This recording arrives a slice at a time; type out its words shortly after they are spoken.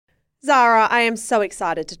Zara, I am so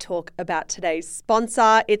excited to talk about today's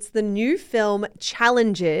sponsor. It's the new film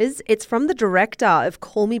Challenges. It's from the director of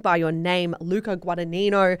Call Me By Your Name, Luca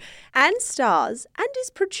Guadagnino, and stars and is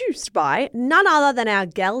produced by none other than our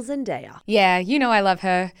gal Zendaya. Yeah, you know I love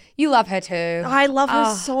her. You love her too. I love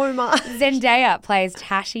her so much. Zendaya plays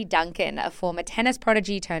Tashi Duncan, a former tennis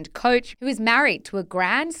prodigy turned coach who is married to a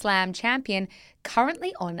Grand Slam champion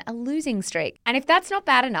currently on a losing streak. And if that's not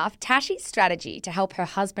bad enough, Tashi's strategy to help her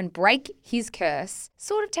husband break his curse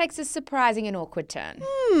sort of takes a surprising and awkward turn.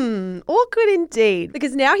 Awkward indeed,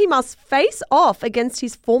 because now he must face off against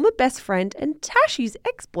his former best friend and Tashi's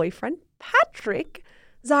ex-boyfriend, Patrick.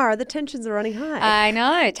 Zara, the tensions are running high. I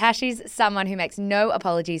know. Tashi's someone who makes no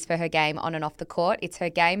apologies for her game on and off the court. It's her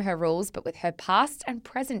game, her rules, but with her past and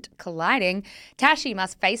present colliding, Tashi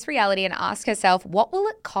must face reality and ask herself, what will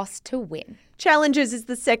it cost to win? Challenges is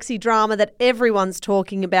the sexy drama that everyone's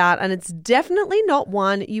talking about, and it's definitely not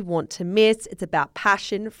one you want to miss. It's about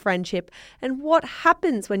passion, friendship, and what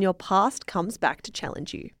happens when your past comes back to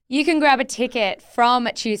challenge you. You can grab a ticket from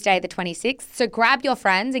Tuesday the 26th, so grab your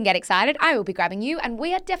friends and get excited. I will be grabbing you, and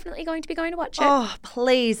we are definitely going to be going to watch it. Oh,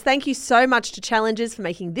 please. Thank you so much to Challenges for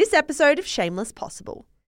making this episode of Shameless possible.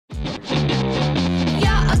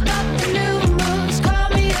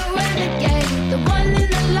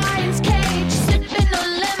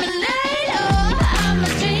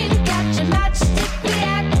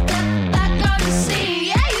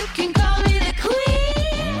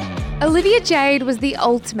 Olivia Jade was the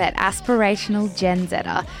ultimate aspirational Gen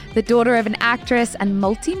Zer, the daughter of an actress and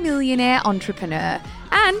multi-millionaire entrepreneur,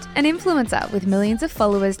 and an influencer with millions of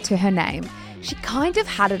followers to her name. She kind of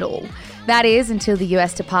had it all. That is, until the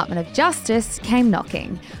US Department of Justice came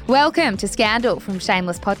knocking. Welcome to Scandal from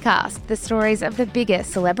Shameless Podcast, the stories of the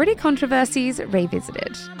biggest celebrity controversies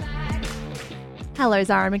revisited. Hello,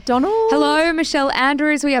 Zara McDonald. Hello, Michelle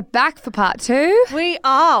Andrews. We are back for part 2. We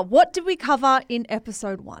are. What did we cover in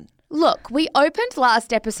episode 1? Look, we opened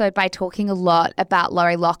last episode by talking a lot about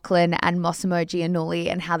Lori Loughlin and Massimo Giannulli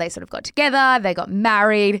and how they sort of got together, they got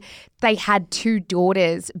married, they had 2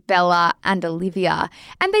 daughters, Bella and Olivia,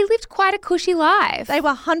 and they lived quite a cushy life. They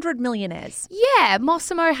were 100 millionaires. Yeah,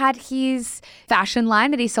 Massimo had his fashion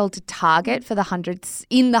line that he sold to Target for the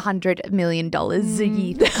 $100 million a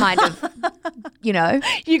year, kind of, you know.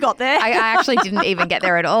 You got there. I actually didn't even get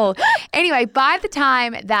there at all. Anyway, by the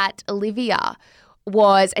time that Olivia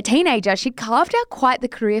was a teenager, she'd carved out quite the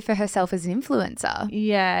career for herself as an influencer.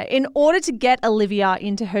 Yeah. In order to get Olivia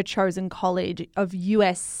into her chosen college of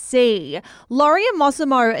USC, Lori and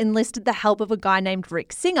Massimo enlisted the help of a guy named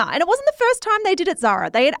Rick Singer. And it wasn't the first time they did it,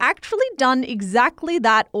 Zara. They had actually done exactly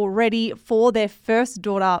that already for their first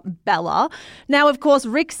daughter, Bella. Now, of course,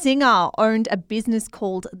 Rick Singer owned a business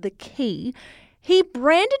called The Key. He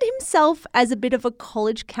branded himself as a bit of a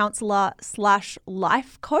college counselor /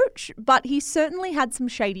 life coach, but he certainly had some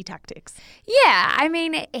shady tactics. Yeah, I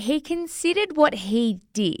mean, he considered what he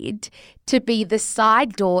did to be the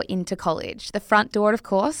side door into college. The front door, of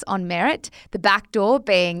course, on merit, the back door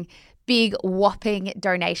being big whopping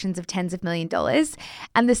donations of tens of $millions of dollars.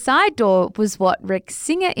 And the side door was what Rick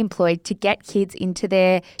Singer employed to get kids into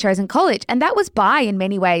their chosen college. And that was by, in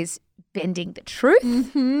many ways, bending the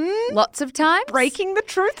truth lots of times. Breaking the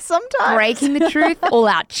truth sometimes. Breaking the truth, all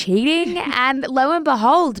out cheating. And lo and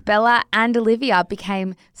behold, Bella and Olivia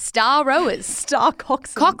became star rowers. Star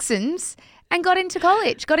coxswains. Coxswains. And got into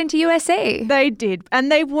college, got into USC. They did.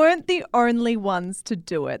 And they weren't the only ones to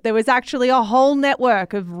do it. There was actually a whole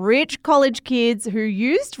network of rich college kids who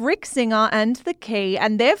used Rick Singer and The Key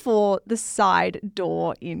and therefore the side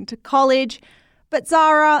door into college. But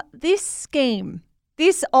Zara, this scheme,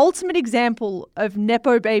 this ultimate example of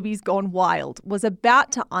Nepo babies gone wild, was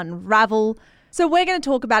about to unravel. So we're going to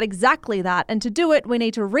talk about exactly that. And to do it, we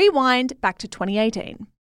need to rewind back to 2018.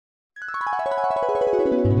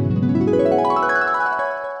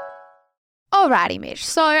 Alrighty, Mish.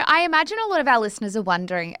 So I imagine a lot of our listeners are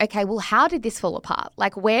wondering, okay, well, how did this fall apart?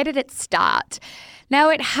 Like, where did it start? Now,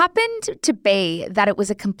 it happened to be that it was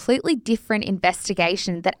a completely different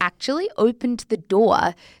investigation that actually opened the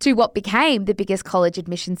door to what became the biggest college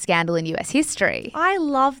admission scandal in US history. I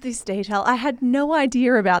love this detail. I had no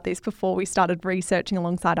idea about this before we started researching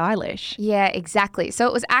alongside Eilish. Yeah, exactly. So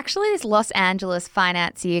it was actually this Los Angeles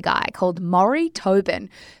financier guy called Maury Tobin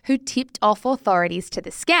who tipped off authorities to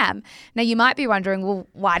the scam. Now, you might be wondering, well,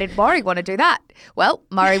 why did Maury want to do that? Well,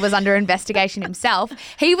 Maury was under investigation himself.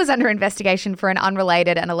 He was under investigation for an unrelated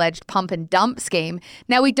and alleged pump and dump scheme.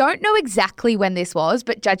 Now, we don't know exactly when this was,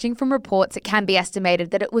 but judging from reports, it can be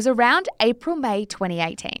estimated that it was around April-May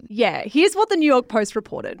 2018. Yeah, here's what the New York Post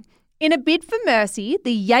reported. In a bid for mercy,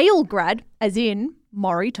 the Yale grad, as in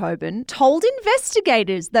Maury Tobin, told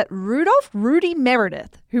investigators that Rudolph Rudy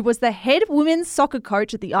Meredith, who was the head women's soccer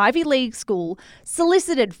coach at the Ivy League school,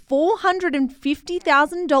 solicited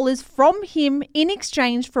 $450,000 from him in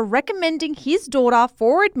exchange for recommending his daughter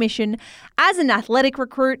for admission as an athletic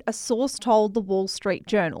recruit, a source told the Wall Street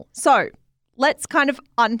Journal. So let's kind of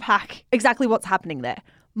unpack exactly what's happening there.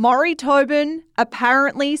 Maury Tobin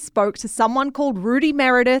apparently spoke to someone called Rudy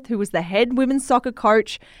Meredith, who was the head women's soccer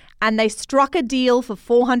coach, and they struck a deal for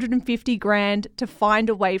 $450,000 to find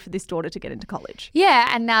a way for this daughter to get into college. Yeah,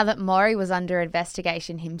 and now that Maury was under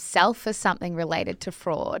investigation himself for something related to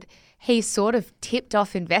fraud, he sort of tipped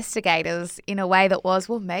off investigators in a way that was,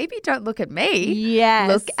 well, maybe don't look at me. Yes.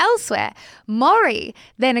 Look elsewhere. Maury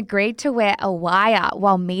then agreed to wear a wire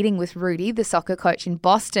while meeting with Rudy, the soccer coach in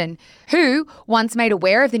Boston, who, once made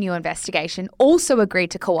aware of the new investigation, also agreed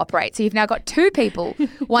to cooperate. So you've now got two people.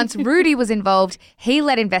 Once Rudy was involved, he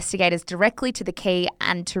led investigators directly to the key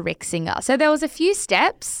and to Rick Singer. So there was a few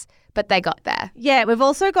steps, but they got there. Yeah, we've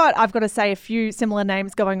also got, I've got to say, a few similar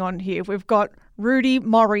names going on here. We've got Rudy,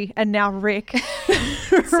 Maury, and now Rick.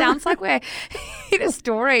 Sounds like we're in a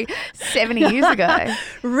story 70 years ago.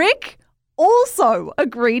 Rick also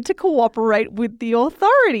agreed to cooperate with the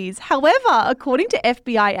authorities. However, according to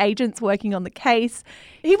FBI agents working on the case,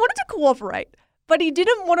 he wanted to cooperate, but he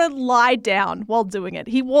didn't want to lie down while doing it.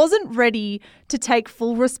 He wasn't ready to take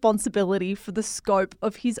full responsibility for the scope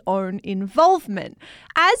of his own involvement.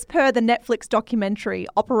 As per the Netflix documentary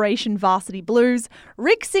Operation Varsity Blues,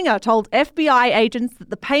 Rick Singer told FBI agents that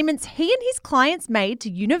the payments he and his clients made to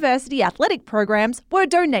university athletic programs were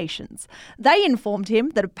donations. They informed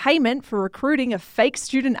him that a payment for recruiting a fake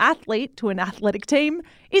student athlete to an athletic team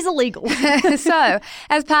is illegal. So,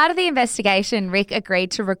 as part of the investigation, Rick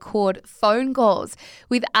agreed to record phone calls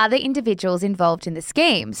with other individuals involved in the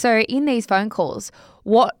scheme. So, in these phone calls,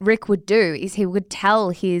 what Rick would do is he would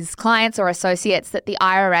tell his clients or associates that the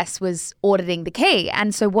IRS was auditing the key.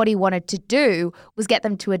 And so what he wanted to do was get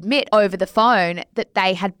them to admit over the phone that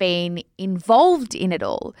they had been involved in it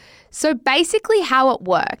all. So basically how it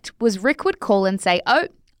worked was Rick would call and say, "Oh,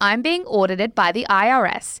 I'm being audited by the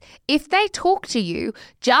IRS. If they talk to you,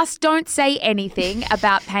 just don't say anything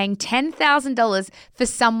about paying $10,000 for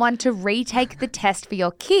someone to retake the test for your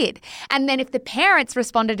kid." And then if the parents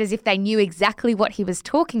responded as if they knew exactly what he was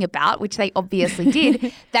talking about, which they obviously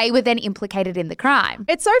did, they were then implicated in the crime.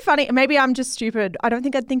 It's so funny. Maybe I'm just stupid. I don't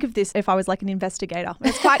think I'd think of this if I was like an investigator.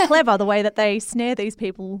 It's quite clever the way that they snare these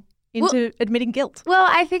people into admitting guilt. Well,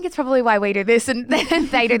 I think it's probably why we do this and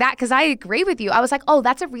they do that, because I agree with you. I was like, oh,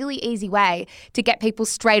 that's a really easy way to get people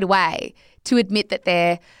straight away to admit that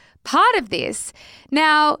they're part of this.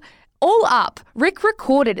 Now, all up, Rick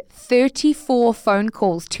recorded 34 phone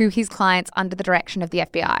calls to his clients under the direction of the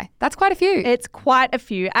FBI. That's quite a few. It's quite a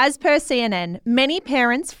few. As per CNN, many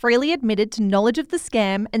parents freely admitted to knowledge of the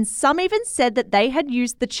scam, and some even said that they had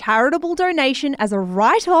used the charitable donation as a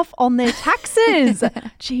write-off on their taxes.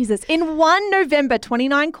 Jesus. In one November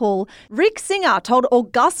 29 call, Rick Singer told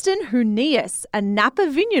Augustin Hunias, a Napa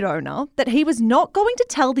vineyard owner, that he was not going to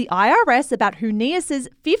tell the IRS about Hunias's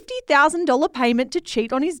 $50,000 payment to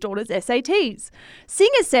cheat on his daughter's SATs.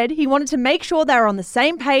 Singer said he wanted to make sure they were on the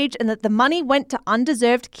same page and that the money went to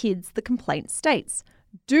undeserved kids, the complaint states.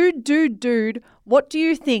 Dude, what do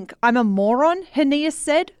you think? I'm a moron, Hunias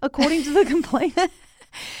said, according to the complaint.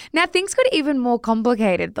 Now, things got even more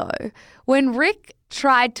complicated, though. When Rick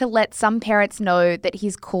tried to let some parents know that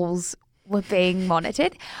his calls were being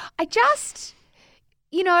monitored, I don't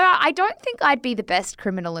think I'd be the best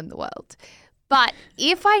criminal in the world. But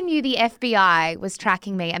if I knew the FBI was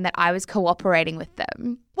tracking me and that I was cooperating with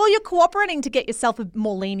them... Well, you're cooperating to get yourself a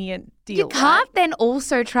more lenient deal. You can't then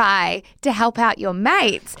also try to help out your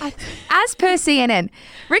mates. As per CNN,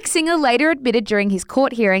 Rick Singer later admitted during his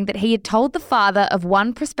court hearing that he had told the father of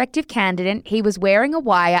one prospective candidate he was wearing a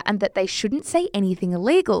wire and that they shouldn't say anything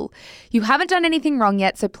illegal. "You haven't done anything wrong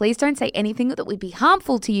yet, so please don't say anything that would be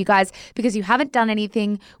harmful to you guys because you haven't done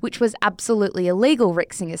anything which was absolutely illegal,"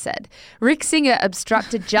 Rick Singer said. Rick Singer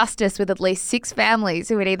obstructed justice with at least 6 families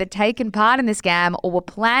who had either taken part in the scam or were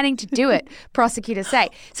planning to do it, prosecutors say.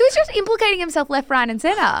 So he's just implicating himself left, right and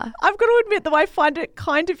centre. I've got to admit, though, I find it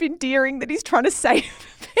kind of endearing that he's trying to save people.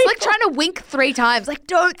 It's like trying to wink 3 times, like,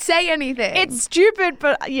 don't say anything. It's stupid,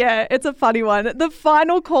 but yeah, it's a funny one. The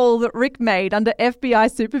final call that Rick made under FBI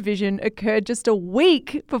supervision occurred just a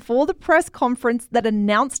week before the press conference that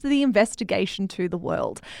announced the investigation to the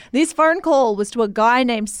world. This phone call was to a guy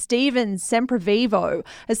named Steven Semprevivo,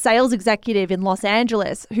 a sales executive in Los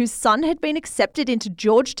Angeles, whose son had been accepted into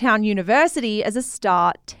Georgia Georgetown University as a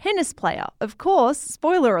star tennis player. Of course,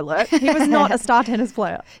 spoiler alert, he was not a star tennis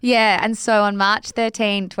player. Yeah, and so on March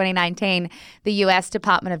 13, 2019, the US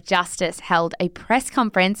Department of Justice held a press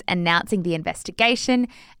conference announcing the investigation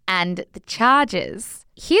and the charges.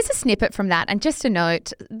 Here's a snippet from that, and just a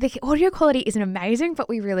note, the audio quality isn't amazing, but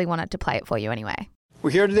we really wanted to play it for you anyway.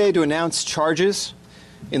 We're here today to announce charges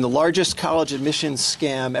in the largest college admissions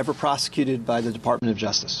scam ever prosecuted by the Department of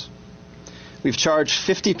Justice. We've charged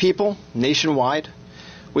 50 people nationwide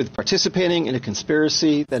with participating in a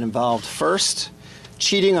conspiracy that involved, first,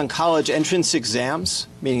 cheating on college entrance exams,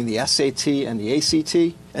 meaning the SAT and the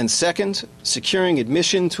ACT, and second, securing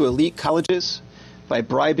admission to elite colleges by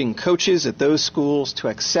bribing coaches at those schools to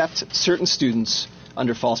accept certain students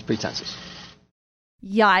under false pretenses.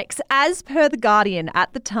 Yikes. As per The Guardian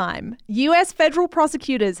at the time, US federal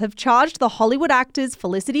prosecutors have charged the Hollywood actors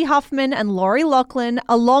Felicity Huffman and Lori Loughlin,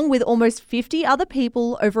 along with almost 50 other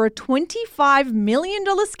people, over a $25 million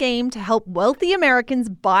scheme to help wealthy Americans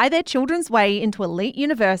buy their children's way into elite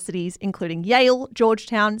universities, including Yale,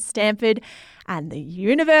 Georgetown, Stanford, and the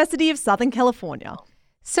University of Southern California.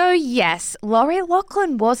 So yes, Lori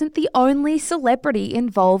Loughlin wasn't the only celebrity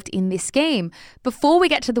involved in this scheme. Before we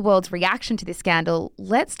get to the world's reaction to this scandal,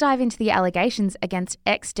 let's dive into the allegations against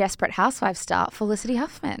ex-Desperate Housewives star Felicity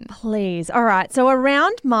Huffman. Please. All right. So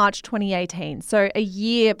around March 2018, so a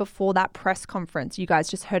year before that press conference you guys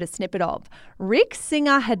just heard a snippet of, Rick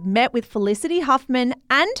Singer had met with Felicity Huffman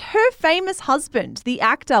and her famous husband, the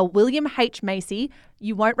actor William H. Macy.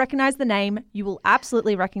 You won't recognize the name. You will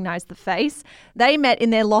absolutely recognize the face. They met in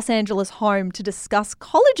their Los Angeles home to discuss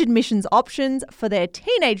college admissions options for their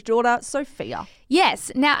teenage daughter, Sophia.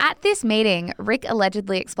 Yes. Now, at this meeting, Rick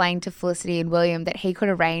allegedly explained to Felicity and William that he could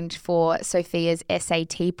arrange for Sophia's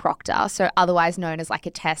SAT proctor, so otherwise known as like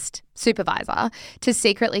a test supervisor, to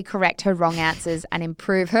secretly correct her wrong answers and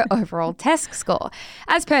improve her overall test score.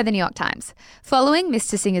 As per the New York Times, following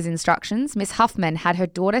Mr. Singer's instructions, Miss Huffman had her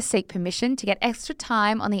daughter seek permission to get extra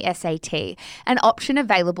time on the SAT, an option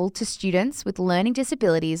available to students with learning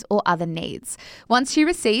disabilities or other needs. Once she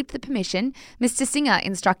received the permission, Mr. Singer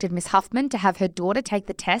instructed Miss Huffman to have her daughter take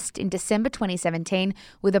the test in December 2017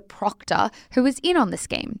 with a proctor who was in on the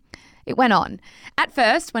scheme. It went on. At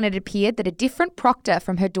first, when it appeared that a different proctor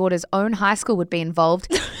from her daughter's own high school would be involved,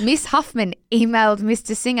 Miss Huffman emailed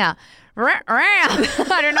Mr. Singer. I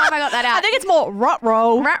don't know if I got that out. I think it's more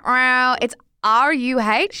ruh-roh. It's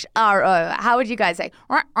R-U-H-R-O. How would you guys say?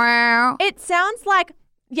 It sounds like,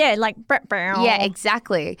 like Yeah,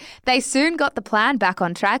 exactly. They soon got the plan back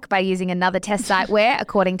on track by using another test site where,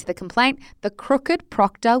 according to the complaint, the crooked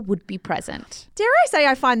proctor would be present. Dare I say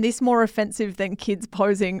I find this more offensive than kids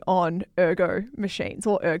posing on ergo machines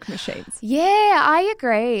or erg machines? Yeah, I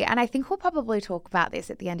agree. And I think we'll probably talk about this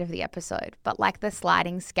at the end of the episode, but like the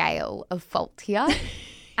sliding scale of fault here.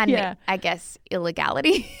 And I guess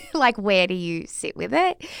illegality, like where do you sit with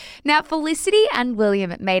it? Now, Felicity and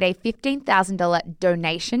William made a $15,000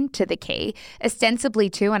 donation to the Key, ostensibly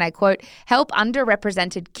to, and I quote, help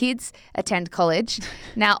underrepresented kids attend college.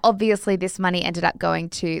 Now, obviously, this money ended up going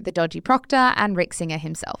to the dodgy proctor and Rick Singer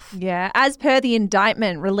himself. Yeah, as per the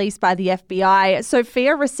indictment released by the FBI,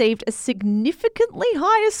 Sophia received a significantly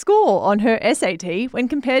higher score on her SAT when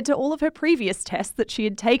compared to all of her previous tests that she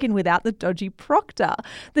had taken without the dodgy proctor.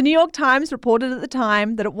 The New York Times reported at the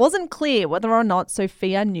time that it wasn't clear whether or not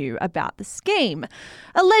Sophia knew about the scheme.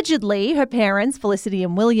 Allegedly, her parents, Felicity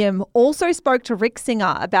and William, also spoke to Rick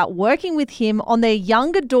Singer about working with him on their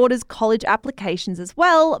younger daughter's college applications as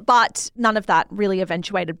well, but none of that really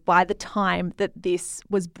eventuated by the time that this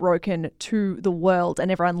was broken to the world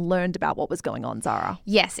and everyone learned about what was going on, Zara.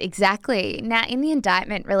 Yes, exactly. Now, in the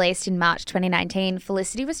indictment released in March 2019,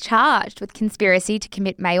 Felicity was charged with conspiracy to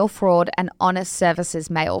commit mail fraud and honest services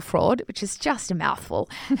mail fraud, which is just a mouthful.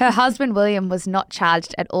 Her husband, William, was not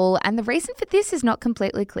charged at all, and the reason for this is not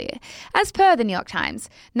completely clear. As per the New York Times,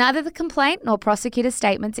 neither the complaint nor prosecutor's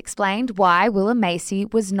statements explained why William Macy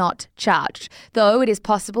was not charged, though it is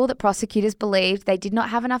possible that prosecutors believed they did not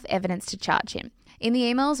have enough evidence to charge him. In the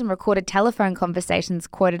emails and recorded telephone conversations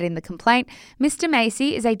quoted in the complaint, Mr.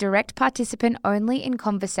 Macy is a direct participant only in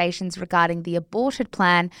conversations regarding the aborted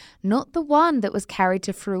plan, not the one that was carried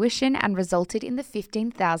to fruition and resulted in the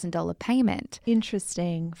 $15,000 payment.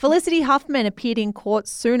 Interesting. Felicity Huffman appeared in court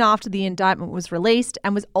soon after the indictment was released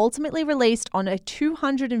and was ultimately released on a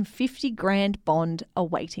 $250,000 bond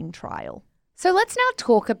awaiting trial. So let's now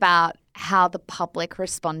talk about how the public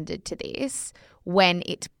responded to this. when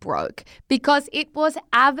it broke, because it was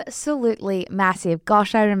absolutely massive.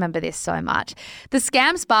 Gosh, I remember this so much. The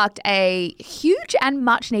scam sparked a huge and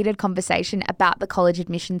much needed conversation about the college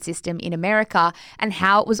admission system in America and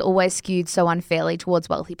how it was always skewed so unfairly towards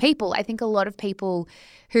wealthy people. I think a lot of people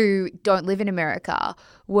who don't live in America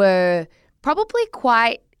were probably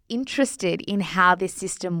quite interested in how this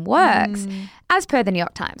system works, as per the New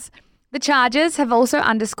York Times. The charges have also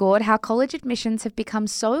underscored how college admissions have become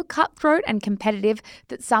so cutthroat and competitive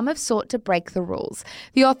that some have sought to break the rules.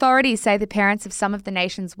 The authorities say the parents of some of the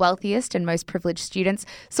nation's wealthiest and most privileged students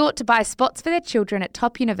sought to buy spots for their children at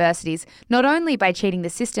top universities, not only by cheating the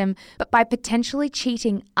system, but by potentially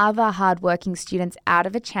cheating other hardworking students out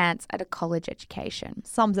of a chance at a college education.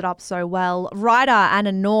 Sums it up so well. Writer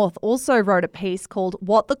Anna North also wrote a piece called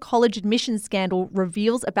What the College Admissions Scandal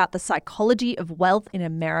Reveals About the Psychology of Wealth in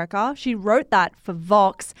America. She wrote that for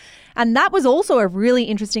Vox, and that was also a really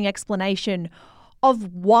interesting explanation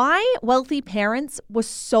of why wealthy parents were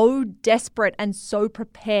so desperate and so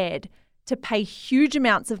prepared to pay huge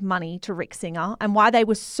amounts of money to Rick Singer, and why they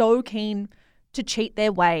were so keen to cheat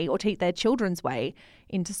their way or cheat their children's way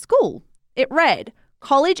into school. It read,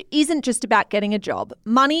 college isn't just about getting a job.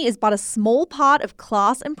 Money is but a small part of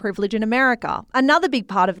class and privilege in America. Another big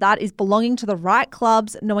part of that is belonging to the right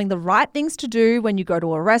clubs, knowing the right things to do when you go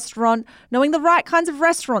to a restaurant, knowing the right kinds of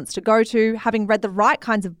restaurants to go to, having read the right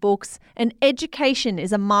kinds of books. And education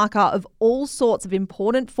is a marker of all sorts of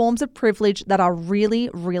important forms of privilege that are really,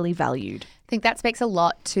 really valued. I think that speaks a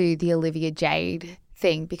lot to the Olivia Jade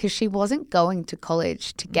thing, because she wasn't going to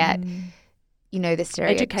college to get the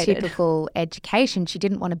stereotypical education. She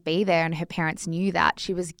didn't want to be there, and her parents knew that.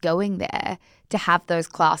 She was going there to have those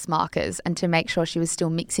class markers and to make sure she was still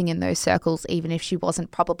mixing in those circles, even if she wasn't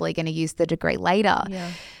probably going to use the degree later. Yeah.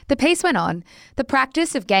 The piece went on. The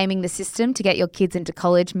practice of gaming the system to get your kids into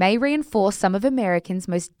college may reinforce some of Americans'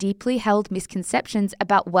 most deeply held misconceptions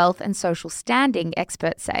about wealth and social standing,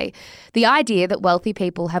 experts say. The idea that wealthy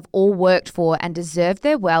people have all worked for and deserved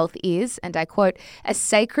their wealth is, and I quote, a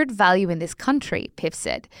sacred value in this country, Piff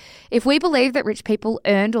said. If we believe that rich people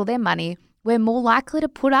earned all their money, we're more likely to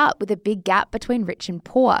put up with a big gap between rich and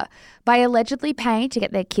poor. By allegedly paying to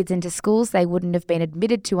get their kids into schools they wouldn't have been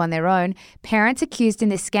admitted to on their own, parents accused in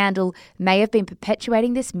this scandal may have been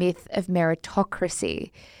perpetuating this myth of meritocracy.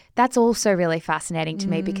 That's also really fascinating to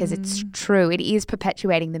me, because it's true. It is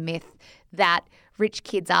perpetuating the myth that rich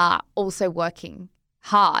kids are also working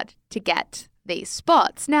hard to get these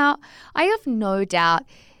spots. Now, I have no doubt,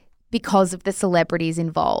 because of the celebrities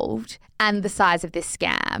involved and the size of this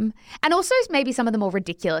scam, and also maybe some of the more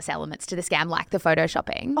ridiculous elements to the scam, like the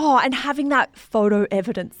photoshopping. Oh, and having that photo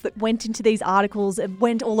evidence that went into these articles, it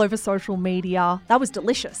went all over social media. That was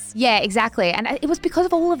delicious. Yeah, exactly. And it was because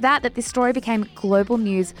of all of that that this story became global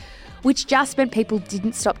news, which just meant people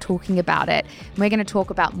didn't stop talking about it. And we're going to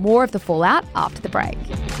talk about more of the fallout after the break.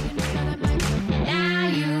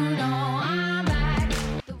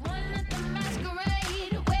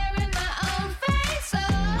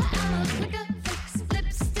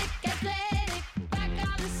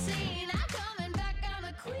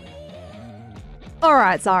 All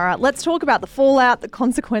right, Zara, let's talk about the fallout, the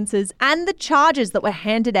consequences, and the charges that were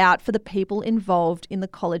handed out for the people involved in the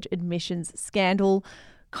college admissions scandal.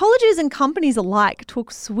 Colleges and companies alike took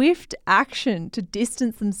swift action to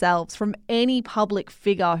distance themselves from any public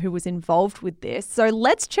figure who was involved with this. So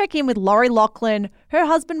let's check in with Lori Loughlin, her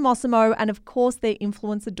husband Mossimo, and of course their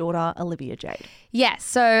influencer daughter Olivia Jade. Yes,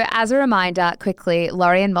 so as a reminder, quickly,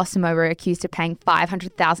 Lori and Mossimo were accused of paying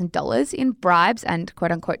 $500,000 in bribes and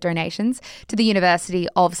quote-unquote donations to the University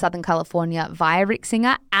of Southern California via Rick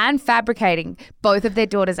Singer, and fabricating both of their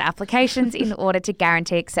daughters' applications in order to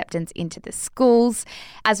guarantee acceptance into the schools.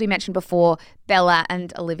 As we mentioned before, Bella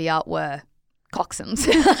and Olivia were coxswains.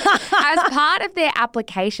 As part of their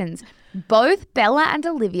applications, both Bella and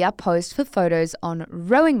Olivia posed for photos on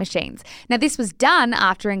rowing machines. Now, this was done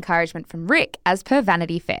after encouragement from Rick, as per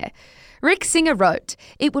Vanity Fair. Rick Singer wrote,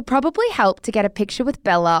 "It would probably help to get a picture with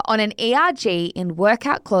Bella on an ERG in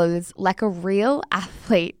workout clothes like a real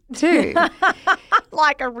athlete too."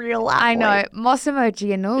 Like a real athlete. I know. Mossimo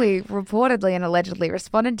Giannulli reportedly and allegedly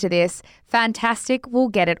responded to this. "Fantastic, we'll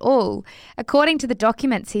get it all." According to the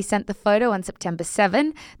documents, he sent the photo on September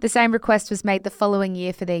 7. The same request was made the following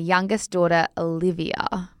year for their youngest daughter,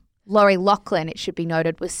 Olivia. Lori Loughlin, it should be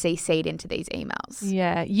noted, was CC'd into these emails.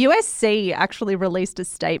 Yeah. USC actually released a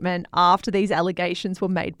statement after these allegations were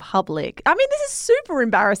made public. I mean, this is super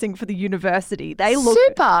embarrassing for the university. They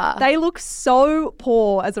look so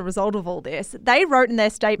poor as a result of all this. They wrote in their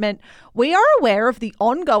statement, "We are aware of the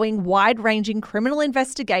ongoing wide-ranging criminal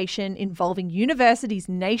investigation involving universities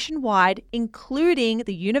nationwide, including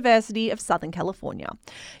the University of Southern California.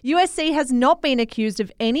 USC has not been accused of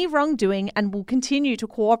any wrongdoing and will continue to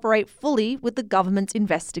cooperate fully with the government's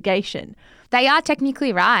investigation." They are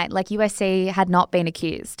technically right. Like, USC had not been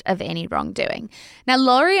accused of any wrongdoing. Now,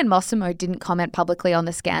 Lori and Mossimo didn't comment publicly on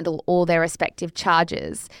the scandal or their respective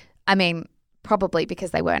charges. I mean, probably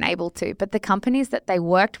because they weren't able to, but the companies that they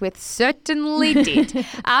worked with certainly did.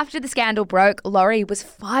 After the scandal broke, Lori was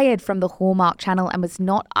fired from the Hallmark Channel and was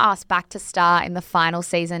not asked back to star in the final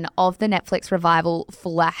season of the Netflix revival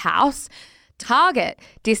Fuller House. Target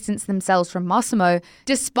distanced themselves from Mossimo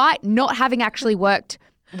despite not having actually worked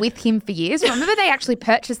with him for years. Remember, they actually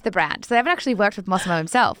purchased the brand, so they haven't actually worked with Mossimo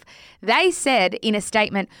himself. They said in a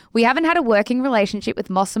statement, "We haven't had a working relationship with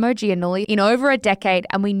Mossimo Giannulli in over a decade,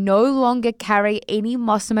 and we no longer carry any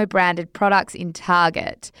Mossimo branded products in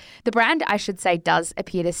Target." The brand, I should say, does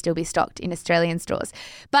appear to still be stocked in Australian stores.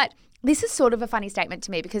 But this is sort of a funny statement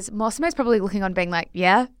to me because Mossimo's probably looking on being like,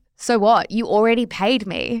 yeah, so what? You already paid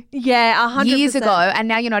me 100%. years ago, and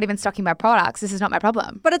now you're not even stocking my products. This is not my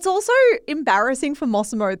problem. But it's also embarrassing for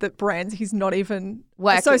Mossimo that brands he's not even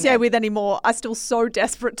Working associated with. with anymore are still so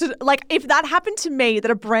desperate to, like, if that happened to me,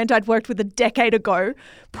 that a brand I'd worked with a decade ago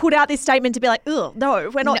put out this statement to be like, "Ugh,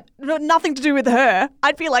 no, we're not, nothing to do with her,"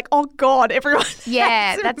 I'd be like, "Oh God, everyone."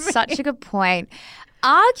 Yeah, that's such a good point.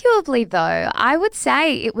 Arguably, though, I would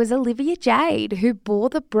say it was Olivia Jade who bore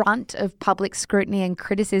the brunt of public scrutiny and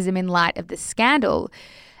criticism in light of the scandal.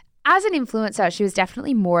 As an influencer, she was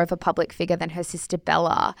definitely more of a public figure than her sister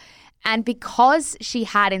Bella. And because she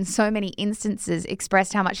had in so many instances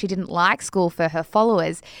expressed how much she didn't like school for her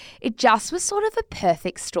followers, it just was sort of a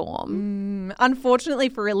perfect storm. Unfortunately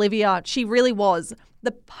for Olivia, she really was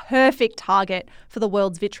the perfect target for the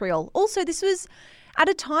world's vitriol. Also, this was at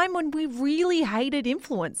a time when we really hated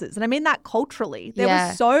influencers. And I mean that culturally. There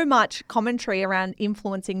was so much commentary around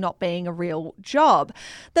influencing not being a real job.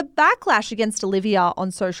 The backlash against Olivia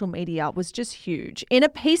on social media was just huge. In a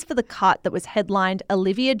piece for The Cut that was headlined,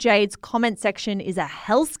 "Olivia Jade's comment section is a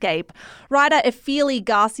hellscape," writer Efili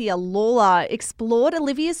Garcia Lawler explored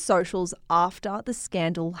Olivia's socials after the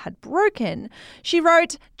scandal had broken. She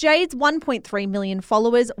wrote, "Jade's 1.3 million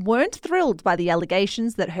followers weren't thrilled by the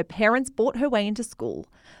allegations that her parents bought her way into school.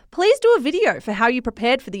 Please do a video for how you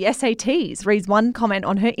prepared for the SATs," reads one comment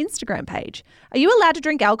on her Instagram page. "Are you allowed to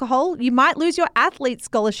drink alcohol? You might lose your athlete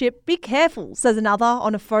scholarship. Be careful," says another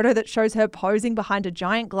on a photo that shows her posing behind a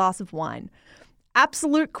giant glass of wine.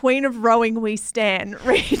 "Absolute queen of rowing we stan,"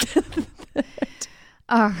 read.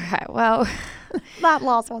 All right, well, that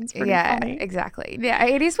last one's pretty funny. Yeah, exactly. Yeah,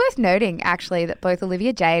 it is worth noting, actually, that both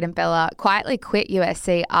Olivia Jade and Bella quietly quit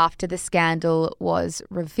USC after the scandal was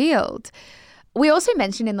revealed. We also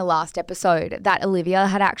mentioned in the last episode that Olivia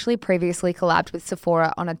had actually previously collabed with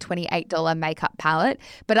Sephora on a $28 makeup palette.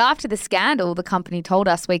 But after the scandal, the company told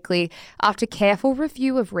Us Weekly, "After careful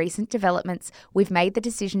review of recent developments, we've made the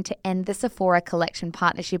decision to end the Sephora collection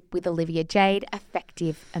partnership with Olivia Jade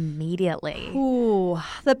effective immediately." Ooh,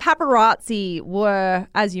 the paparazzi were,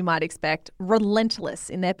 as you might expect, relentless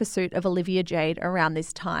in their pursuit of Olivia Jade around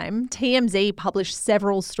this time. TMZ published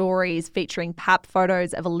several stories featuring pap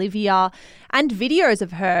photos of Olivia and videos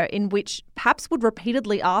of her in which Paps would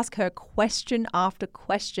repeatedly ask her question after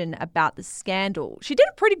question about the scandal. She did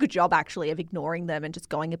a pretty good job, actually, of ignoring them and just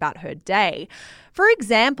going about her day. For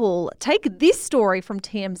example, take this story from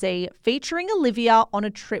TMZ featuring Olivia on a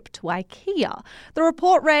trip to IKEA. The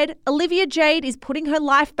report read, "Olivia Jade is putting her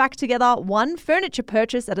life back together one furniture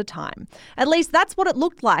purchase at a time. At least that's what it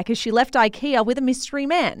looked like as she left IKEA with a mystery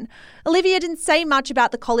man." Olivia didn't say much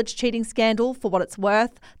about the college cheating scandal, for what it's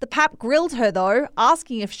worth. The Pap grilled her, though,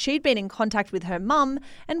 asking if she'd been in contact with her mum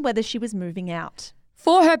and whether she was moving out.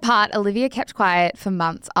 For her part, Olivia kept quiet for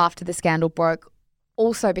months after the scandal broke.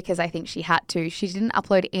 Also because I think she had to. She didn't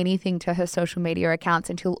upload anything to her social media accounts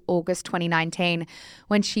until August 2019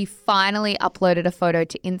 when she finally uploaded a photo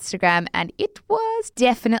to Instagram, and it was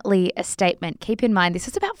definitely a statement. Keep in mind, this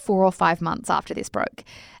is about 4 or 5 months after this broke.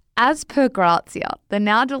 As per Grazia, the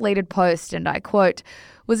now deleted post, and I quote,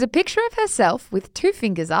 was a picture of herself with 2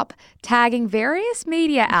 fingers up, tagging various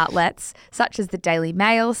media outlets such as the Daily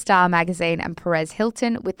Mail, Star Magazine and Perez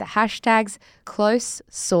Hilton with the hashtags Close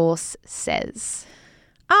Source Says.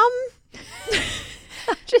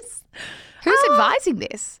 Just Who's advising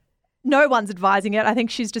this? No one's advising it. I think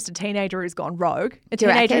she's just a teenager who's gone rogue. A Do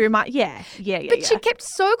you teenager reckon? who might, yeah. But she kept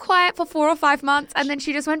so quiet for 4 or 5 months and then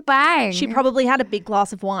she just went bang. She probably had a big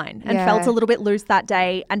glass of wine and Yeah. felt a little bit loose that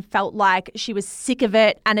day and felt like she was sick of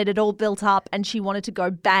it and it had all built up and she wanted to go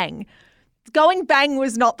bang. Going bang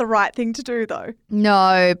was not the right thing to do, though.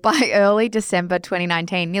 No, by early December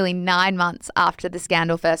 2019, nearly 9 months after the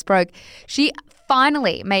scandal first broke, she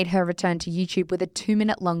finally made her return to YouTube with a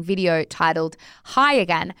 2-minute-long video titled Hi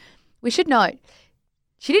Again. We should note,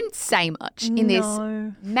 she didn't say much in this,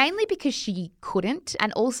 mainly because she couldn't,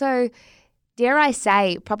 and also, dare I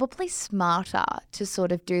say, probably smarter to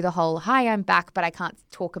sort of do the whole, hi, I'm back, but I can't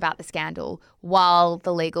talk about the scandal while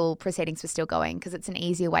the legal proceedings were still going, because it's an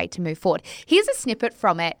easier way to move forward. Here's a snippet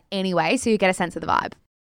from it anyway, so you get a sense of the vibe.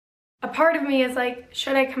 A part of me is like,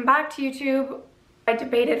 should I come back to YouTube? I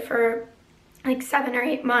debated for like 7 or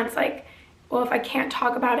 8 months, like, well, if I can't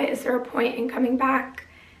talk about it, is there a point in coming back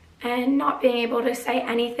and not being able to say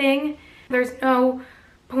anything? There's no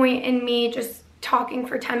point in me just talking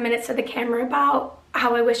for 10 minutes to the camera about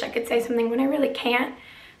how I wish I could say something when I really can't.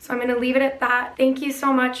 So I'm going to leave it at that. Thank you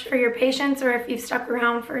so much for your patience, or if you've stuck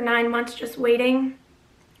around for 9 months just waiting.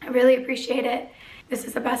 I really appreciate it. This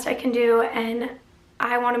is the best I can do, and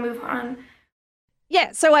I want to move on.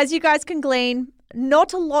 Yeah, so as you guys can glean,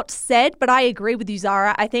 not a lot said, but I agree with you,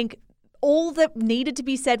 Zara. I think all that needed to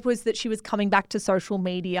be said was that she was coming back to social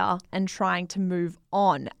media and trying to move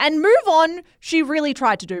on. And move on, she really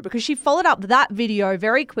tried to do, because she followed up that video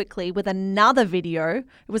very quickly with another video. It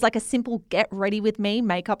was like a simple get ready with me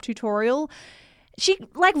makeup tutorial. She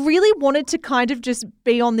really wanted to kind of just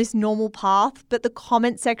be on this normal path, but the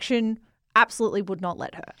comment section absolutely would not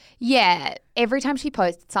let her. Yeah, every time she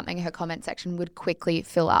posted something, her comment section would quickly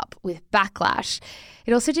fill up with backlash.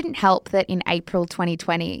 It also didn't help that in April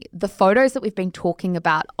 2020, the photos that we've been talking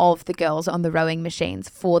about of the girls on the rowing machines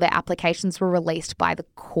for their applications were released by the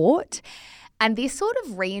court. And this sort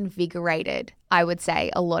of reinvigorated, I would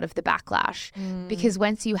say, a lot of the backlash. Because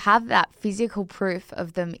once you have that physical proof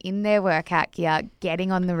of them in their workout gear, getting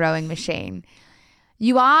on the rowing machine,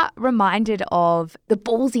 you are reminded of the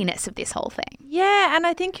ballsiness of this whole thing. Yeah, and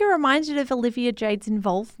I think you're reminded of Olivia Jade's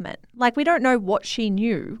involvement. Like, we don't know what she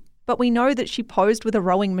knew, but we know that she posed with a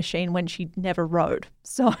rowing machine when she never rowed.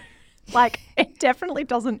 So, it definitely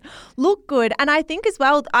doesn't look good. And I think as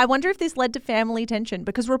well, I wonder if this led to family tension,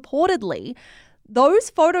 because reportedly those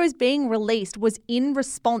photos being released was in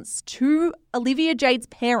response to Olivia Jade's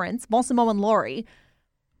parents, Mossimo and Laurie,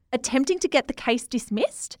 attempting to get the case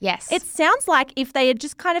dismissed. Yes. It sounds like if they had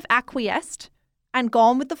just kind of acquiesced and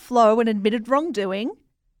gone with the flow and admitted wrongdoing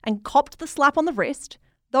and copped the slap on the wrist,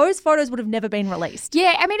 those photos would have never been released.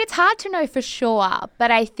 Yeah, I mean, it's hard to know for sure,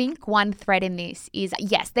 but I think one thread in this is,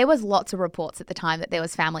 yes, there was lots of reports at the time that there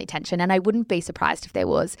was family tension, and I wouldn't be surprised if there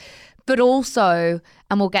was. But also,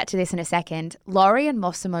 and we'll get to this in a second, Laurie and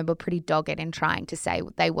Mossimo were pretty dogged in trying to say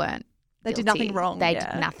they weren't They guilty. did nothing wrong. They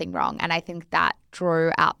did nothing wrong. And I think that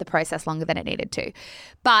drew out the process longer than it needed to.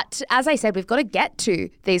 But as I said, we've got to get to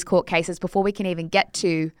these court cases before we can even get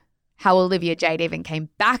to how Olivia Jade even came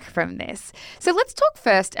back from this. So let's talk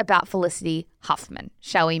first about Felicity Huffman,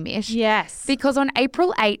 shall we, Mish? Yes. Because on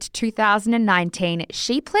April 8, 2019,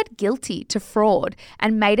 she pled guilty to fraud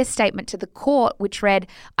and made a statement to the court which read,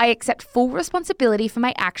 "I accept full responsibility for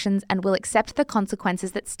my actions and will accept the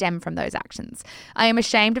consequences that stem from those actions. I am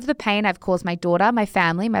ashamed of the pain I've caused my daughter, my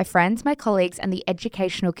family, my friends, my colleagues, and the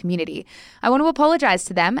educational community. I want to apologize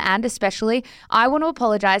to them, and especially I want to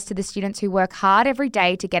apologize to the students who work hard every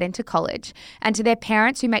day to get into college, and to their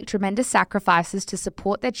parents who make tremendous sacrifices to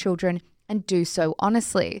support their children and do so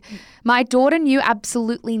honestly. My daughter knew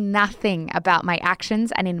absolutely nothing about my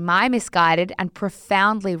actions, and in my misguided and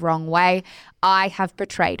profoundly wrong way, I have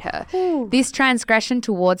betrayed her. This transgression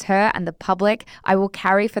towards her and the public I will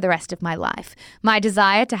carry for the rest of my life. My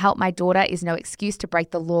desire to help my daughter is no excuse to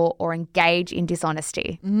break the law or engage in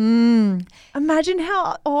dishonesty." Imagine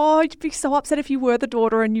you'd be so upset if you were the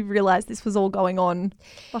daughter and you realised this was all going on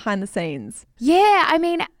behind the scenes. Yeah, I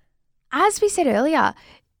mean, as we said earlier,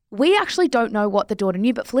 we actually don't know what the daughter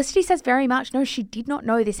knew, but Felicity says very much, no, she did not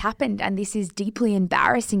know this happened, and this is deeply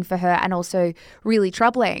embarrassing for her and also really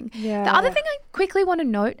troubling. Yeah. The other thing I quickly want to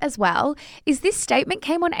note as well is this statement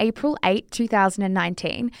came on April 8,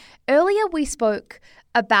 2019. Earlier we spoke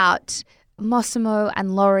about Mossimo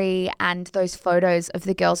and Laurie and those photos of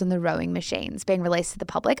the girls on the rowing machines being released to the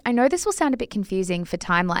public. I know this will sound a bit confusing for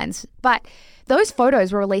timelines, but those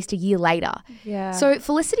photos were released a year later. Yeah. So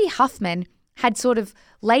Felicity Huffman had sort of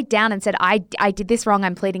laid down and said, I did this wrong,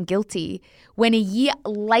 I'm pleading guilty, when a year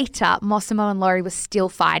later, Mossimo and Laurie were still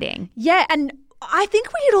fighting. Yeah, and I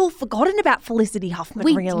think we had all forgotten about Felicity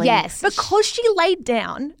Huffman, really. Yes. Because she laid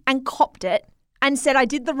down and copped it and said, I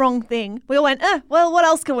did the wrong thing. We all went, well, what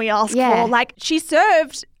else can we ask Yeah. for? Like, she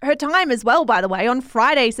served her time as well, by the way. On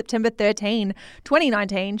Friday, September 13,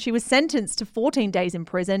 2019, she was sentenced to 14 days in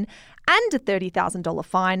prison and a $30,000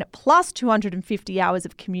 fine plus 250 hours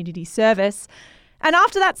of community service. And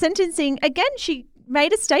after that sentencing, again, she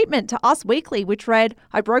made a statement to Us Weekly, which read,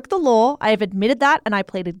 I broke the law, I have admitted that, and I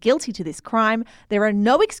pleaded guilty to this crime. There are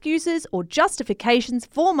no excuses or justifications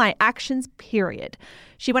for my actions, period.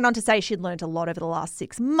 She went on to say she'd learned a lot over the last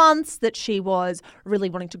 6 months, that she was really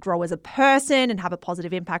wanting to grow as a person and have a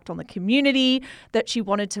positive impact on the community, that she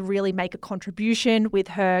wanted to really make a contribution with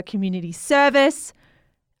her community service.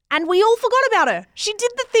 And we all forgot about her. She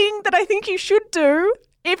did the thing that I think you should do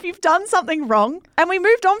if you've done something wrong, and we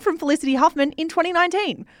moved on from Felicity Huffman in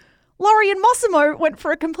 2019. Laurie and Mossimo went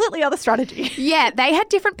for a completely other strategy. Yeah, they had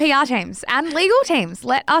different PR teams and legal teams,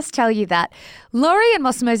 let us tell you that. Laurie and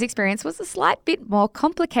Mossimo's experience was a slight bit more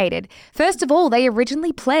complicated. First of all, they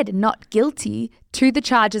originally pled not guilty to the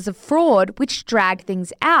charges of fraud, which dragged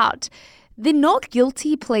things out. The not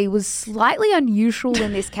guilty plea was slightly unusual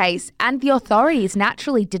in this case, and the authorities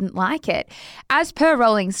naturally didn't like it. As per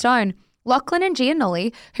Rolling Stone, Lachlan and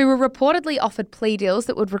Giannulli, who were reportedly offered plea deals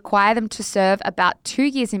that would require them to serve about 2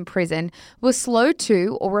 years in prison, were slow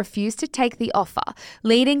to or refused to take the offer,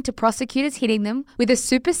 leading to prosecutors hitting them with a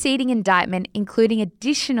superseding indictment, including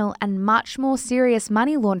additional and much more serious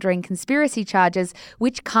money laundering conspiracy charges,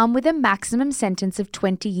 which come with a maximum sentence of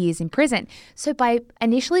 20 years in prison. So by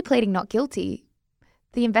initially pleading not guilty,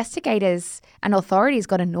 the investigators and authorities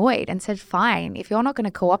got annoyed and said, fine, if you're not going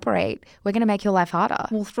to cooperate, we're going to make your life harder.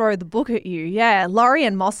 We'll throw the book at you. Yeah, Laurie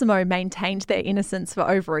and Mossimo maintained their innocence for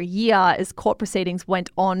over a year as court proceedings went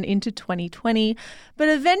on into 2020. But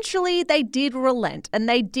eventually they did relent and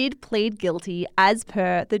they did plead guilty as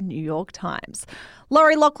per the New York Times.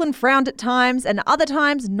 Laurie Lachlan frowned at times and other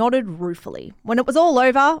times nodded ruefully. When it was all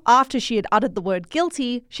over, after she had uttered the word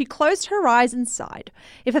guilty, she closed her eyes and sighed.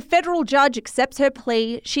 If a federal judge accepts her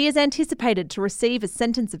plea, she is anticipated to receive a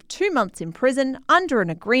sentence of 2 months in prison under an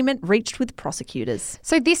agreement reached with prosecutors.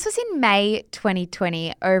 So this was in May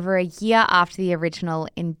 2020, over a year after the original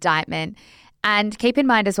indictment. And keep in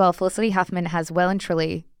mind as well, Felicity Huffman has well and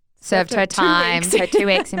truly served her time, her 2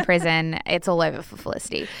 weeks in prison. It's all over for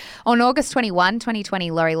Felicity. On August 21,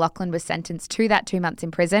 2020, Laurie Lachlan was sentenced to that 2 months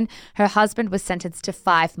in prison. Her husband was sentenced to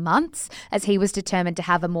 5 months as he was determined to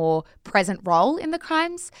have a more present role in the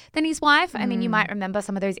crimes than his wife. I mean, you might remember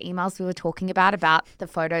some of those emails we were talking about the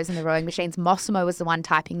photos and the rowing machines. Mossimo was the one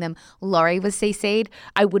typing them. Laurie was CC'd.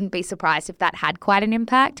 I wouldn't be surprised if that had quite an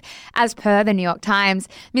impact. As per the New York Times,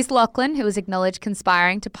 Miss Lachlan, who was acknowledged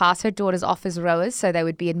conspiring to pass her daughters off as rowers so they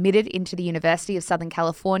would be admitted into the University of Southern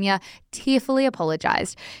California, tearfully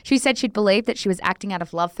apologized. She said she'd believed that she was acting out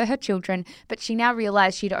of love for her children, but she now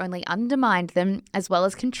realized she'd only undermined them as well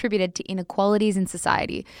as contributed to inequalities in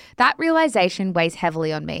society. That realization weighs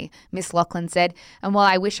heavily on me, Miss Lachlan said, and while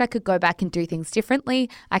I wish I could go back and do things differently,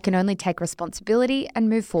 I can only take responsibility and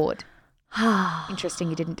move forward. Interesting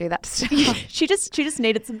you didn't do that to start. She just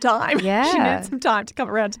needed some time. Yeah. She needed some time to come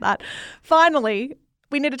around to that. Finally,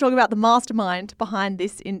 we need to talk about the mastermind behind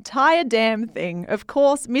this entire damn thing. Of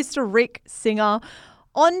course, Mr. Rick Singer.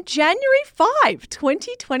 On January 5,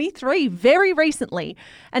 2023, very recently,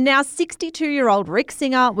 and now 62-year-old Rick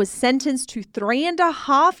Singer was sentenced to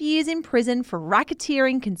 3.5 years in prison for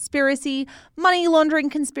racketeering conspiracy, money laundering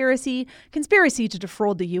conspiracy, conspiracy to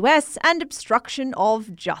defraud the US, and obstruction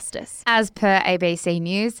of justice. As per ABC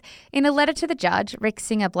News, in a letter to the judge, Rick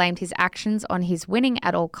Singer blamed his actions on his winning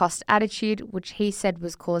at all cost attitude, which he said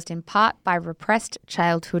was caused in part by repressed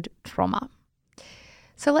childhood trauma.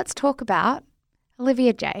 So let's talk about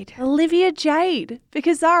Olivia Jade. Olivia Jade.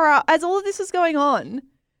 Because Zara, as all of this was going on,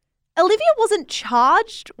 Olivia wasn't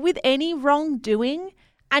charged with any wrongdoing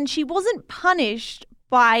and she wasn't punished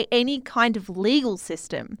by any kind of legal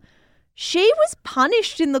system. She was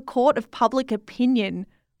punished in the court of public opinion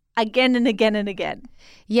again and again and again.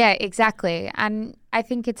 Yeah, exactly. And I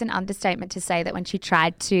think it's an understatement to say that when she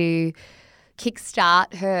tried to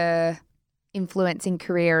kickstart her influencing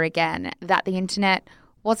career again, that the internet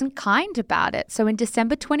wasn't kind about it. So in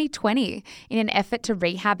December 2020, in an effort to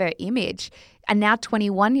rehab her image, a now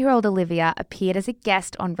 21-year-old Olivia appeared as a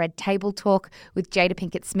guest on Red Table Talk with Jada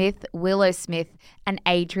Pinkett Smith, Willow Smith, and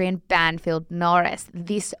Adrian Banfield Norris.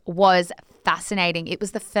 This was fascinating. It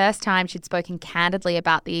was the first time she'd spoken candidly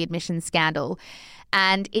about the admissions scandal,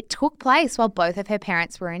 and it took place while both of her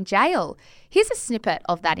parents were in jail. Here's a snippet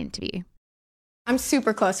of that interview. I'm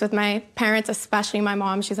super close with my parents, especially my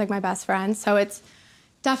mom. She's like my best friend. So it's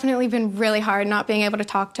definitely been really hard not being able to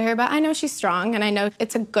talk to her, but I know she's strong and I know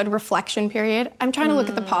it's a good reflection period. I'm trying to look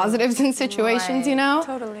at the positives in situations, you know?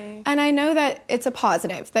 Totally. And I know that it's a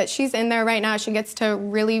positive, that she's in there right now. She gets to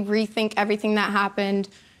really rethink everything that happened,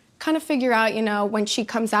 kind of figure out, you know, when she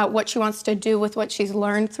comes out, what she wants to do with what she's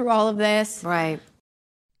learned through all of this. Right.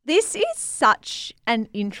 This is such an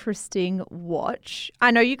interesting watch.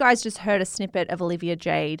 I know you guys just heard a snippet of Olivia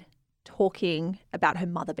Jade talking about her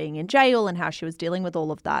mother being in jail and how she was dealing with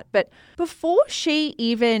all of that. But before she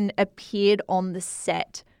even appeared on the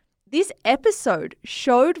set, this episode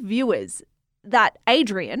showed viewers that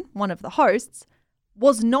Adrian, one of the hosts,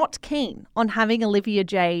 was not keen on having Olivia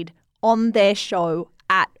Jade on their show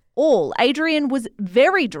at all. Adrian was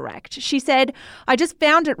very direct. She said, "I just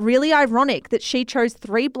found it really ironic that she chose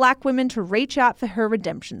 3 black women to reach out for her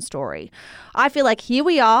redemption story. I feel like here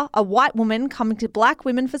we are, a white woman coming to black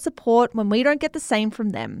women for support when we don't get the same from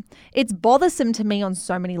them. It's bothersome to me on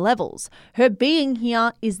so many levels. Her being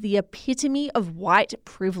here is the epitome of white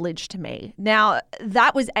privilege to me." Now,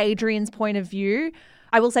 that was Adrian's point of view.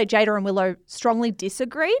 I will say Jada and Willow strongly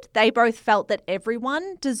disagreed. They both felt that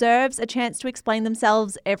everyone deserves a chance to explain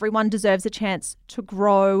themselves. Everyone deserves a chance to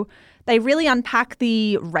grow. They really unpack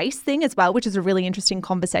the race thing as well, which is a really interesting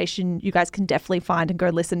conversation you guys can definitely find and go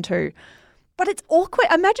listen to. But it's awkward.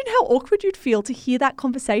 Imagine how awkward you'd feel to hear that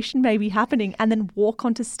conversation maybe happening and then walk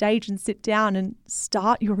onto stage and sit down and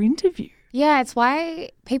start your interview. Yeah, it's why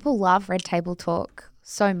people love Red Table Talk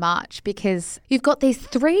so much, because you've got these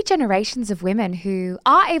 3 generations of women who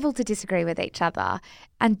are able to disagree with each other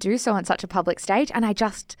and do so on such a public stage, and I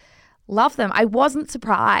just love them. I wasn't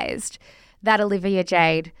surprised that Olivia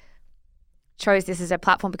Jade chose this as her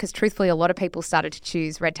platform, because truthfully a lot of people started to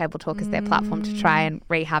choose Red Table Talk as their platform to try and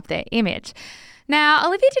rehab their image. Now,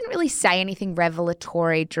 Olivia didn't really say anything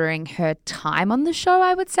revelatory during her time on the show,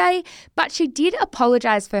 I would say, but she did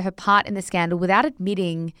apologise for her part in the scandal without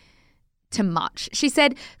admitting to much. She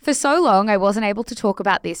said, "For so long, I wasn't able to talk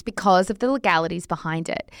about this because of the legalities behind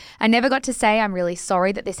it. I never got to say I'm really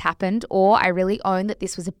sorry that this happened, or I really own that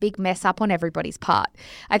this was a big mess up on everybody's part.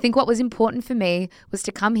 I think what was important for me was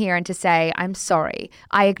to come here and to say, I'm sorry.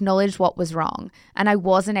 I acknowledge what was wrong. And I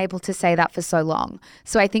wasn't able to say that for so long.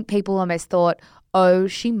 So I think people almost thought, oh,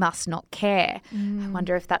 she must not care." I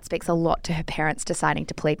wonder if that speaks a lot to her parents deciding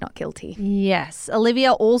to plead not guilty. Yes.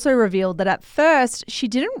 Olivia also revealed that at first she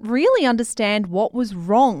didn't really understand what was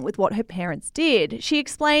wrong with what her parents did. She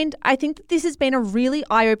explained, "I think that this has been a really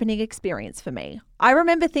eye-opening experience for me. I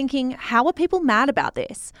remember thinking, how are people mad about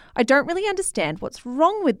this? I don't really understand what's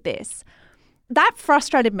wrong with this." That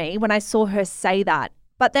frustrated me when I saw her say that.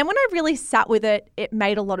 But then when I really sat with it, it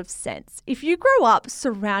made a lot of sense. If you grow up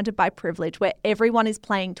surrounded by privilege where everyone is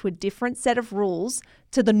playing to a different set of rules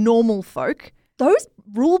to the normal folk, those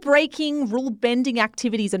rule-breaking, rule-bending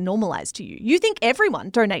activities are normalized to you. You think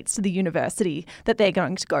everyone donates to the university that they're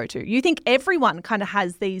going to go to. You think everyone kind of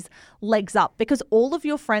has these legs up because all of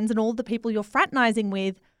your friends and all the people you're fraternizing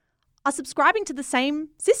with are subscribing to the same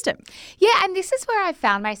system. Yeah, and this is where I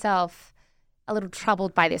found myself a little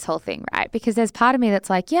troubled by this whole thing, right? Because there's part of me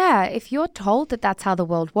that's like, yeah, if you're told that that's how the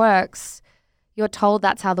world works, you're told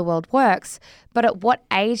that's how the world works. But at what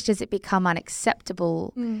age does it become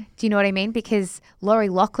unacceptable? Do you know what I mean? Because Lori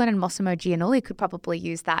Loughlin and Massimo Giannulli could probably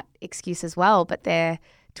use that excuse as well, but they're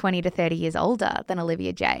 20 to 30 years older than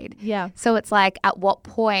Olivia Jade. Yeah. So it's like, at what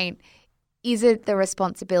point is it the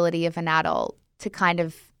responsibility of an adult to kind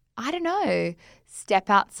of, I don't know, step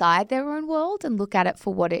outside their own world and look at it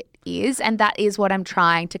for what it is? And that is what I'm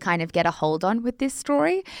trying to kind of get a hold on with this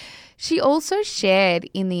story. She also shared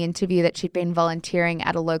in the interview that she'd been volunteering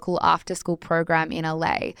at a local after-school program in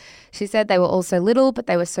LA. She said they were also little, but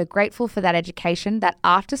they were so grateful for that education, that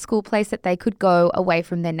after-school place that they could go away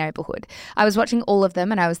from their neighborhood. I was watching all of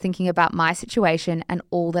them and I was thinking about my situation and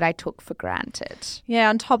all that I took for granted. Yeah,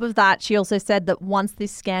 on top of that, she also said that once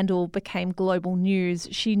this scandal became global news,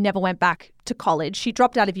 she never went back to college. She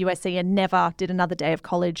dropped out of USC and never did another day of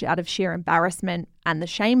college out of sheer embarrassment and the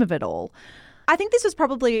shame of it all. I think this was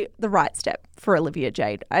probably the right step for Olivia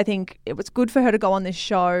Jade. I think it was good for her to go on this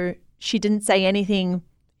show. She didn't say anything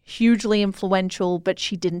hugely influential, but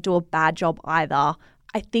she didn't do a bad job either.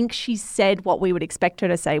 I think she said what we would expect her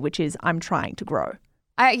to say, which is, I'm trying to grow.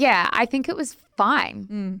 Yeah, I think it was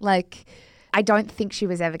fine. Like, I don't think she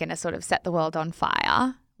was ever going to sort of set the world on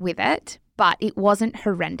fire with it, but it wasn't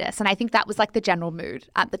horrendous. And I think that was like the general mood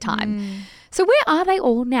at the time. So where are they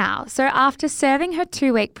all now? So after serving her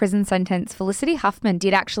 2-week prison sentence, Felicity Huffman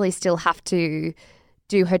did actually still have to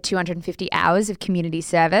do her 250 hours of community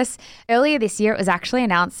service. Earlier this year, it was actually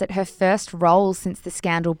announced that her first role since the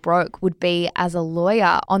scandal broke would be as a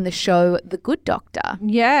lawyer on the show The Good Doctor.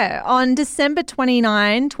 Yeah. On December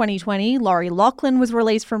 29, 2020, Lori Loughlin was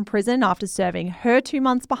released from prison after serving her 2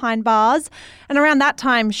 months behind bars. And around that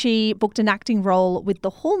time, she booked an acting role with the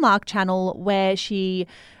Hallmark Channel where she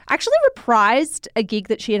actually reprised a gig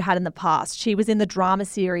that she had had in the past. She was in the drama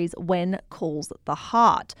series When Calls the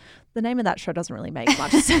Heart. The name of that show doesn't really make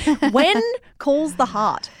much sense. When Calls the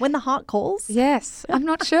Heart. When the heart calls? Yes, I'm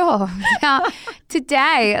not sure. Now,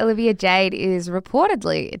 today, Olivia Jade is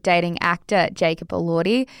reportedly dating actor Jacob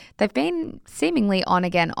Elordi. They've been seemingly on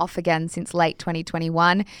again, off again since late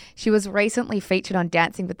 2021. She was recently featured on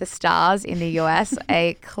Dancing with the Stars in the US,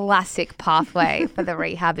 a classic pathway for the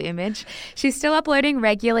rehab image. She's still uploading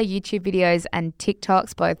regular YouTube videos and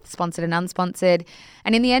TikToks, both sponsored and unsponsored.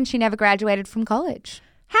 And in the end, she never graduated from college.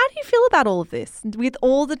 How do you feel about all of this with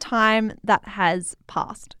all the time that has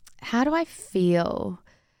passed? How do I feel?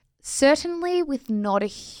 Certainly with not a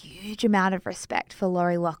huge amount of respect for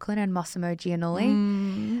Lori Loughlin and Massimo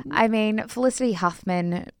Giannulli. I mean, Felicity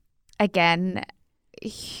Huffman, again, a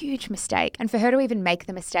huge mistake. And for her to even make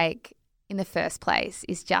the mistake in the first place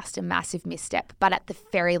is just a massive misstep. But at the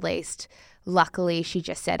very least, luckily, she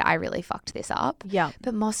just said, I really fucked this up. Yeah.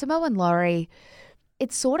 But Massimo and Lori,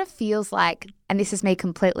 it sort of feels like, and this is me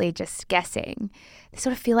completely just guessing, they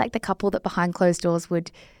sort of feel like the couple that behind closed doors would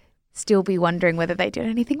still be wondering whether they did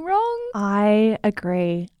anything wrong. I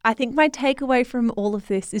agree. I think my takeaway from all of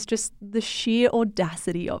this is just the sheer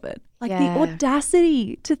audacity of it. Like the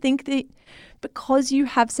audacity to think that because you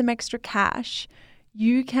have some extra cash,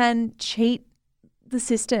 you can cheat the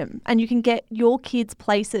system and you can get your kids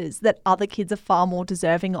places that other kids are far more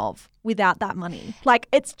deserving of without that money. Like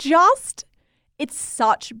it's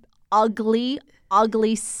such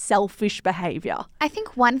ugly, selfish behavior. I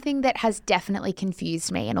think one thing that has definitely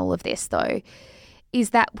confused me in all of this, though, is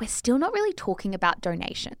that we're still not really talking about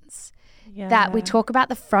donations. Yeah. That we talk about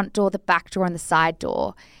the front door, the back door, and the side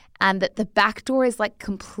door, and that the back door is like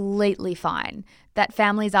completely fine. That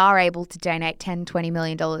families are able to donate $10, $20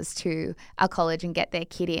 million to a college and get their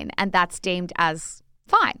kid in, and that's deemed as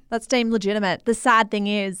fine. That's deemed legitimate. The sad thing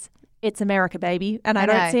is, it's America, baby. And I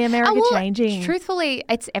don't see America changing. Truthfully,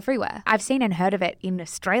 it's everywhere. I've seen and heard of it in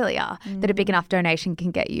Australia that a big enough donation can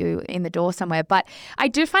get you in the door somewhere. But I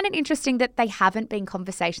do find it interesting that they haven't been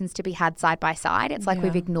conversations to be had side by side. It's like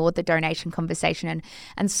we've ignored the donation conversation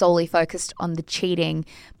and solely focused on the cheating.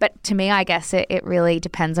 But to me, I guess it really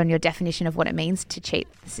depends on your definition of what it means to cheat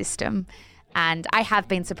the system. And I have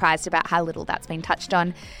been surprised about how little that's been touched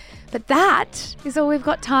on. But that is all we've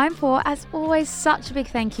got time for. As always, such a big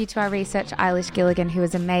thank you to our researcher, Eilish Gilligan, who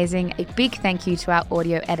is amazing. A big thank you to our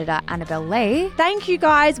audio editor, Annabelle Lee. Thank you,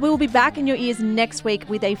 guys. We will be back in your ears next week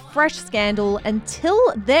with a fresh scandal. Until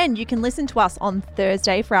then, you can listen to us on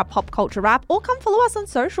Thursday for our pop culture wrap or come follow us on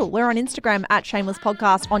social. We're on Instagram at Shameless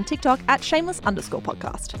Podcast, on TikTok at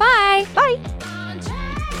Shameless_podcast. Bye. Bye.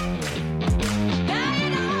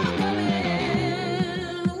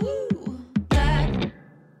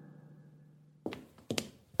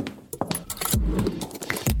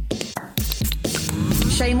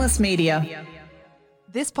 Shameless Media.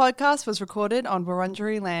 This podcast was recorded on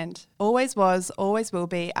Wurundjeri land. Always was, always will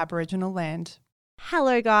be Aboriginal land.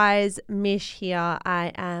 Hello, guys. Mish here.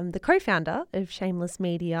 I am the co-founder of Shameless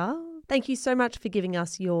Media. Thank you so much for giving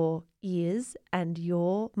us your ears and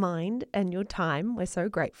your mind and your time. We're so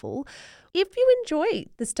grateful. If you enjoy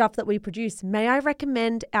the stuff that we produce, may I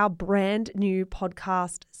recommend our brand new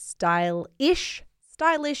podcast, Style-ish.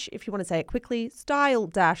 Stylish, if you want to say it quickly,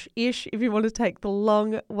 style-ish, if you want to take the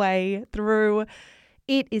long way through.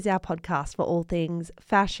 It is our podcast for all things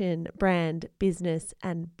fashion, brand, business,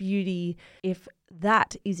 and beauty. If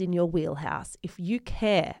that is in your wheelhouse, if you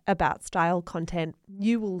care about style content,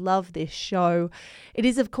 you will love this show. It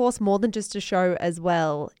is, of course, more than just a show as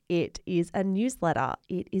well. It is a newsletter.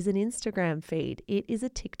 It is an Instagram feed. It is a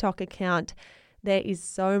TikTok account. There is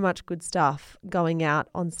so much good stuff going out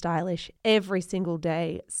on Stylish every single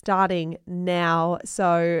day, starting now.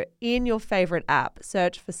 So in your favorite app,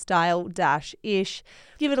 search for Style-ish.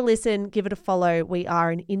 Give it a listen, give it a follow. We are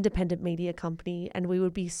an independent media company and we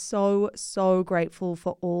would be so, so grateful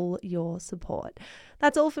for all your support.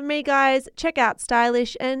 That's all from me, guys. Check out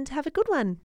Stylish and have a good one.